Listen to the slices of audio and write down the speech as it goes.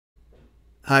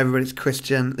Hi everybody, it's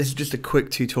Christian. This is just a quick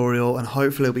tutorial and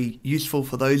hopefully it'll be useful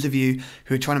for those of you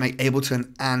who are trying to make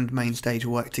Ableton and Mainstage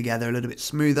work together a little bit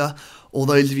smoother, or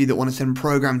those of you that want to send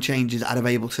program changes out of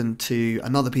Ableton to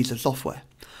another piece of software.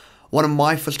 One of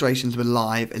my frustrations with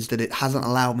Live is that it hasn't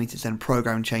allowed me to send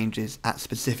program changes at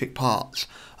specific parts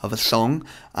of a song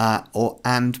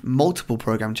and multiple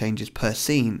program changes per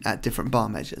scene at different bar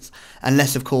measures,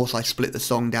 unless of course I split the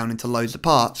song down into loads of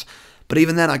parts. But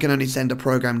even then I can only send a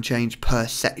program change per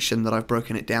section that I've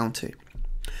broken it down to.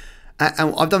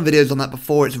 And I've done videos on that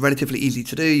before. It's relatively easy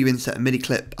to do. You insert a MIDI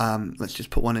clip. Let's just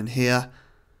put one in here.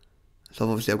 So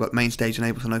obviously I've got Mainstage and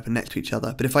Ableton open next to each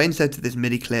other. But if I inserted this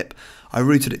MIDI clip, I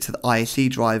routed it to the IAC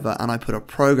driver and I put a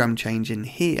program change in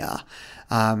here,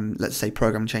 let's say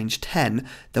program change 10,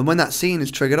 then when that scene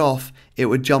is triggered off, it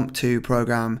would jump to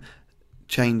program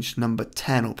change number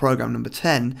 10 or program number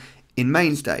 10 in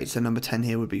Mainstage. So number 10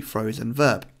 here would be frozen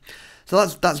verb. So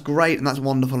that's great and that's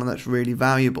wonderful and that's really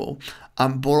valuable.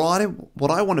 But what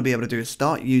I want to be able to do is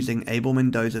start using Abel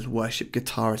Mendoza's Worship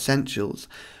Guitar Essentials,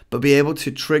 but be able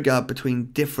to trigger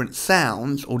between different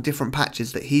sounds or different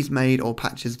patches that he's made or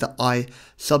patches that I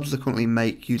subsequently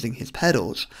make using his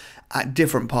pedals at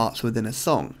different parts within a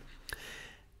song.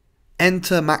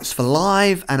 Enter Max for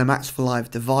Live and a Max for Live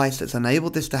device that's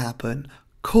enabled this to happen,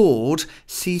 called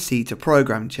CC to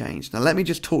program change. Now let me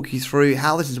just talk you through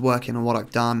how this is working and what I've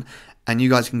done, and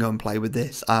you guys can go and play with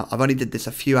this. I've only did this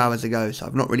a few hours ago, so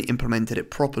I've not really implemented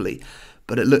it properly,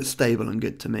 but it looks stable and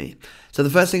good to me. So the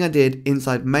first thing I did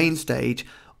inside Mainstage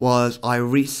was I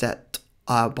reset,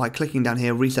 by clicking down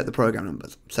here, reset the program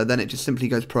numbers. So then it just simply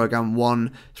goes program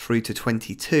 1 through to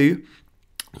 22.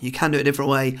 You can do it a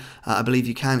different way. I believe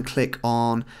you can click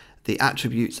on the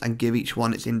attributes and give each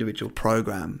one its individual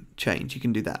program change. You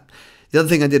can do that. The other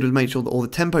thing I did was make sure that all the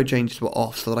tempo changes were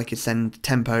off so that I could send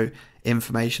tempo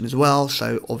information as well.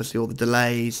 So obviously all the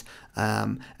delays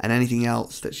and anything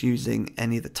else that's using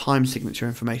any of the time signature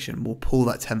information will pull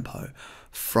that tempo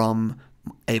from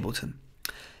Ableton.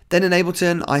 Then in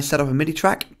Ableton I set up a MIDI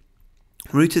track,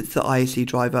 routed to the IAC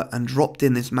driver and dropped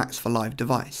in this Max for Live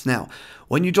device. Now,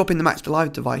 when you drop in the Max for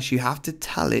Live device, you have to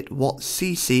tell it what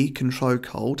CC control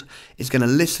code is going to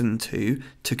listen to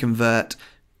convert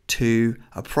to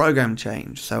a program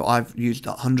change. So I've used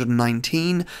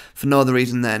 119 for no other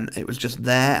reason than it was just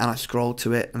there and I scrolled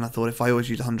to it and I thought if I always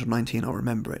use 119 I'll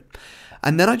remember it.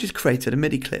 And then I just created a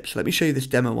MIDI clip. So let me show you this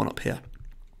demo one up here.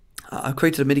 I've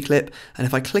created a MIDI clip and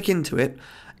if I click into it,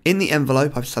 in the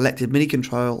envelope I've selected MIDI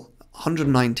control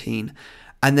 119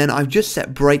 and then I've just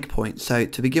set breakpoint. So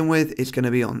to begin with it's going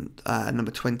to be on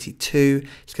number 22,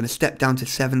 it's going to step down to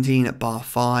 17 at bar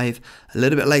 5, a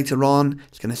little bit later on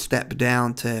it's going to step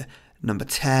down to number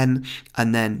 10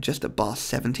 and then just at bar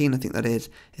 17 I think that is,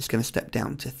 it's going to step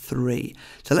down to 3.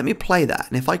 So let me play that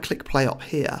and if I click play up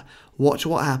here, watch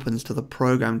what happens to the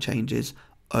program changes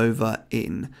over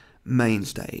in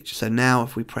Mainstage. So now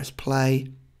if we press play,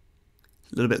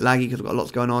 a little bit laggy because we've got lots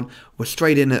going on. We're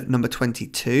straight in at number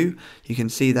 22. You can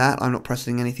see that. I'm not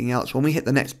pressing anything else. When we hit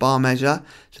the next bar measure,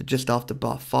 so just after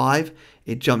bar 5,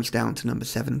 it jumps down to number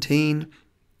 17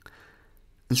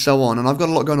 and so on. And I've got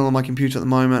a lot going on my computer at the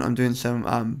moment. I'm doing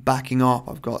some backing up.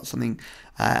 I've got something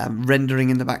rendering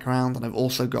in the background and I've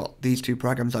also got these two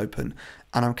programs open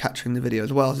and I'm capturing the video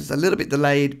as well. So it's a little bit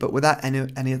delayed, but without any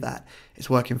of that, it's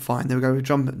working fine. There we go. We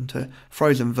jump into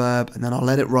frozen verb and then I'll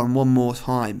let it run one more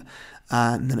time.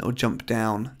 And then it will jump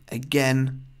down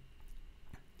again.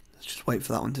 Let's just wait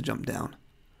for that one to jump down.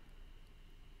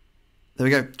 There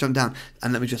we go, jump down.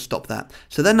 And let me just stop that.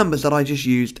 So they're numbers that I just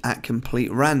used at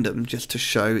complete random just to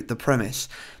show the premise.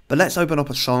 But let's open up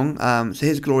a song. So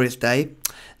here's Glorious Day.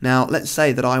 Now let's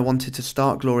say that I wanted to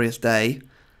start Glorious Day.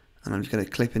 And I'm just going to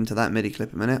clip into that MIDI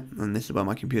clip a minute. And this is where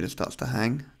my computer starts to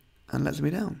hang and lets me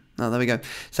down. Oh, there we go.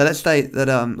 So let's say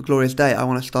that Glorious Day, I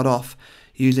want to start off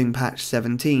using patch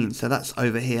 17, so that's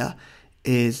over here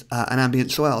is an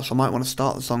ambient swell, so I might want to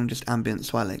start the song just ambient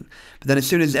swelling, but then as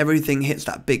soon as everything hits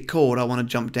that big chord I want to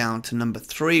jump down to number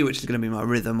 3, which is going to be my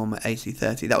rhythm on my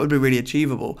AC30. That would be really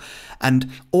achievable,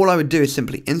 and all I would do is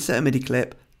simply insert a MIDI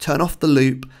clip, turn off the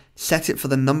loop, set it for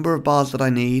the number of bars that I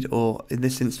need, or in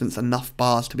this instance enough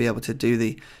bars to be able to do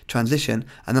the transition,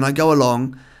 and then I go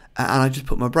along and I just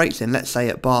put my breaks in. Let's say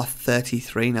at bar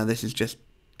 33, now this is just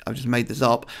I've just made this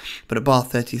up, but at bar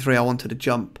 33 I wanted to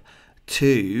jump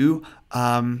to,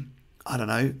 I don't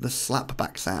know, the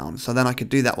slapback sound. So then I could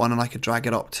do that one and I could drag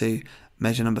it up to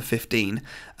measure number 15.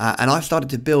 And I've started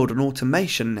to build an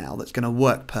automation now that's going to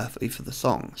work perfectly for the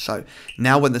song. So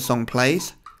now when the song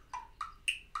plays,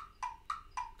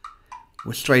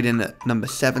 we're straight in at number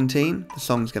 17. The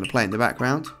song's going to play in the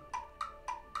background.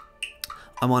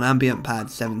 I'm on ambient pad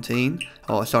 17,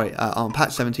 or sorry, on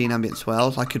patch 17 ambient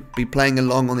swells. I could be playing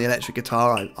along on the electric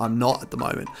guitar. I'm not at the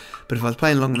moment, but if I was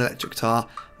playing along on the electric guitar,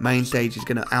 Mainstage is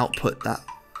going to output that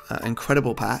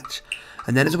incredible patch.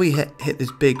 And then as we hit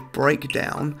this big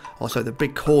breakdown, or sorry, the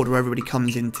big chord where everybody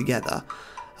comes in together,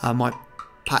 my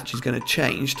patch is going to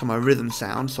change to my rhythm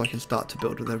sound, so I can start to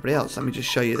build with everybody else. Let me just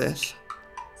show you this.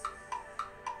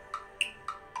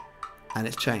 And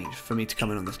it's changed for me to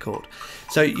come in on this chord.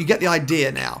 So you get the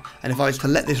idea now. And if I was to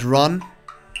let this run,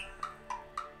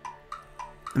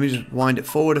 let me just wind it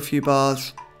forward a few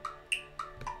bars.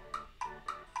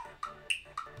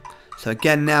 So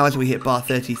again, now as we hit bar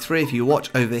 33, if you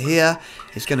watch over here,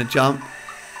 it's going to jump.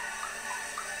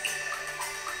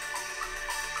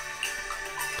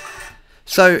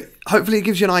 So hopefully it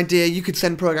gives you an idea. You could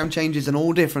send program changes in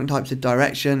all different types of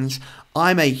directions.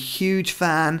 I'm a huge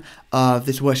fan of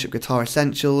this Worship Guitar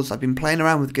Essentials. I've been playing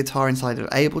around with guitar inside of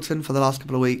Ableton for the last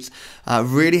couple of weeks.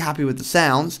 Really happy with the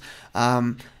sounds,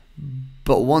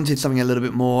 but wanted something a little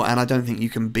bit more, and I don't think you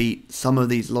can beat some of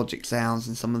these Logic sounds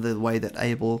and some of the way that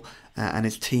Abel and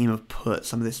his team have put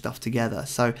some of this stuff together.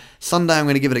 So Sunday I'm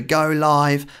going to give it a go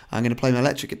live. I'm going to play my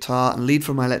electric guitar and lead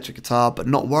from my electric guitar, but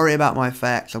not worry about my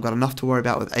effects. I've got enough to worry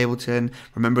about with Ableton,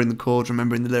 remembering the chords,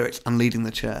 remembering the lyrics, and leading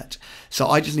the church. So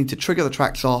I just need to trigger the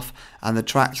tracks off, and the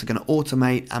tracks are going to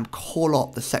automate and call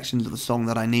up the sections of the song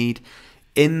that I need.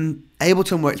 In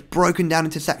Ableton, where it's broken down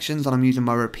into sections and I'm using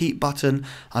my repeat button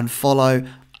and follow,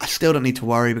 I still don't need to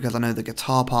worry because I know the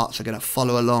guitar parts are going to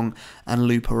follow along and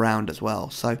loop around as well.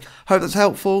 So hope that's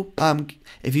helpful.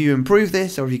 If you improve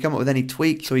this, or if you come up with any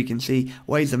tweaks, or you can see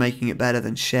ways of making it better,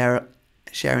 then share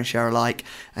and share alike,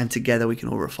 and together we can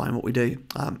all refine what we do.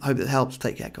 Hope that helps.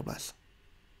 Take care. God bless.